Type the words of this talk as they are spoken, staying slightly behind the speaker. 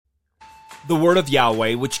The word of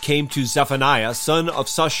Yahweh which came to Zephaniah, son of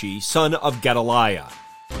Sushi, son of Gedaliah,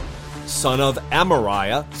 son of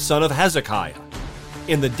Amariah, son of Hezekiah,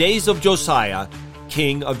 in the days of Josiah,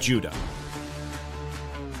 king of Judah.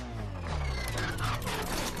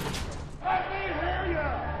 Let me hear you!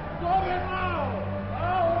 Slow it low!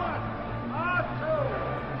 A1, A2,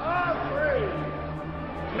 A3.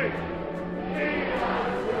 Please.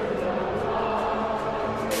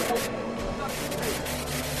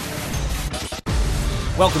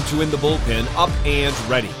 Welcome to In the Bullpen, Up and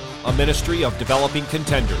Ready, a ministry of developing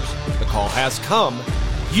contenders. The call has come.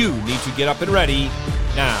 You need to get up and ready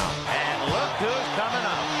now. And look who's coming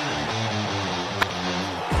up.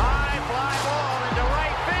 High fly ball into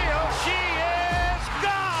right field. She is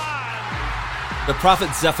gone. The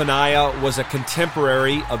prophet Zephaniah was a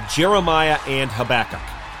contemporary of Jeremiah and Habakkuk.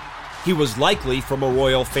 He was likely from a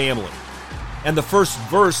royal family. And the first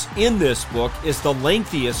verse in this book is the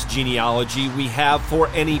lengthiest genealogy we have for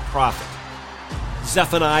any prophet.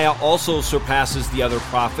 Zephaniah also surpasses the other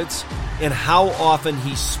prophets in how often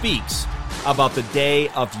he speaks about the day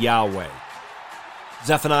of Yahweh.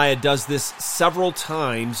 Zephaniah does this several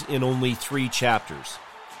times in only 3 chapters.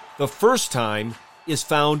 The first time is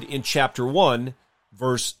found in chapter 1,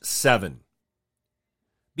 verse 7.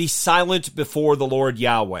 Be silent before the Lord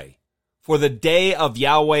Yahweh, for the day of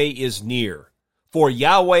Yahweh is near. For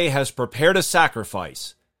Yahweh has prepared a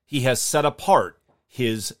sacrifice. He has set apart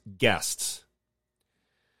his guests.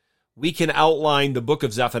 We can outline the book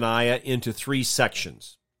of Zephaniah into 3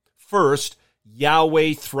 sections. First,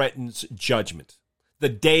 Yahweh threatens judgment. The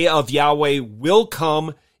day of Yahweh will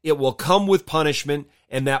come. It will come with punishment,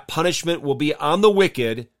 and that punishment will be on the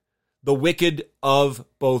wicked of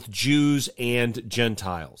both Jews and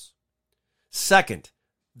Gentiles. Second,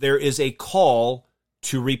 there is a call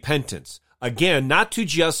to repentance. Again, not to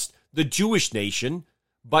just the Jewish nation,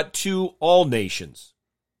 but to all nations.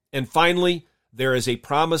 And finally, there is a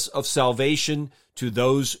promise of salvation to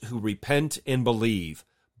those who repent and believe,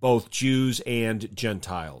 both Jews and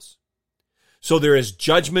Gentiles. So there is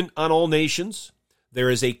judgment on all nations, there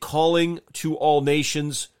is a calling to all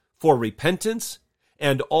nations for repentance,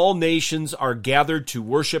 and all nations are gathered to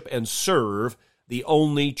worship and serve the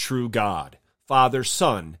only true God, Father,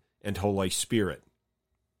 Son, and Holy Spirit.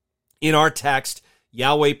 In our text,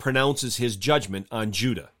 Yahweh pronounces his judgment on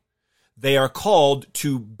Judah. They are called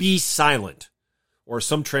to be silent, or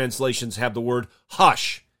some translations have the word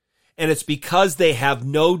hush, and it's because they have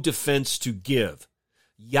no defense to give.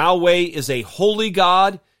 Yahweh is a holy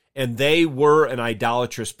God, and they were an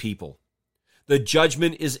idolatrous people. The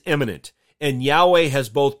judgment is imminent, and Yahweh has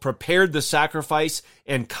both prepared the sacrifice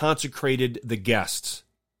and consecrated the guests.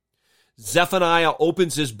 Zephaniah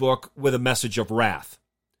opens his book with a message of wrath.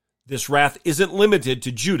 This wrath isn't limited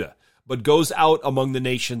to Judah, but goes out among the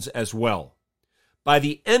nations as well. By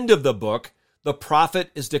the end of the book, the prophet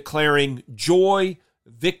is declaring joy,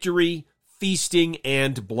 victory, feasting,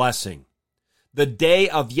 and blessing. The day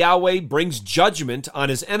of Yahweh brings judgment on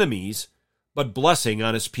his enemies, but blessing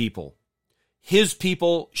on his people. His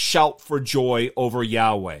people shout for joy over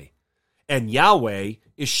Yahweh, and Yahweh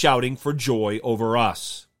is shouting for joy over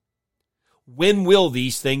us. When will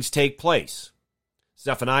these things take place?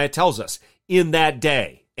 Zephaniah tells us, in that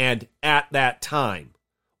day and at that time.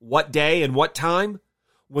 What day and what time?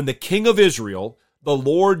 When the King of Israel, the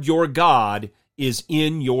Lord your God, is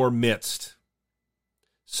in your midst.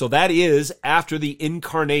 So that is after the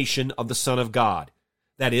incarnation of the Son of God.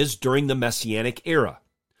 That is during the Messianic era.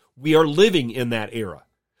 We are living in that era.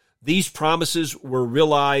 These promises were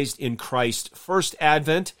realized in Christ's first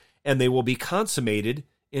advent, and they will be consummated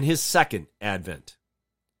in his second advent.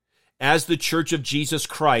 As the Church of Jesus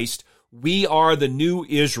Christ, we are the new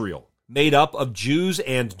Israel, made up of Jews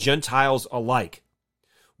and Gentiles alike.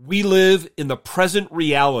 We live in the present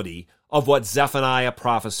reality of what Zephaniah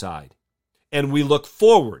prophesied, and we look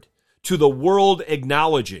forward to the world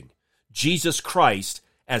acknowledging Jesus Christ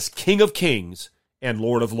as King of Kings and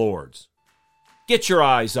Lord of Lords. Get your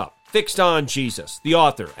eyes up, fixed on Jesus, the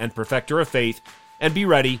author and perfecter of faith, and be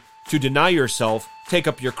ready to deny yourself, take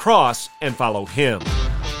up your cross, and follow him.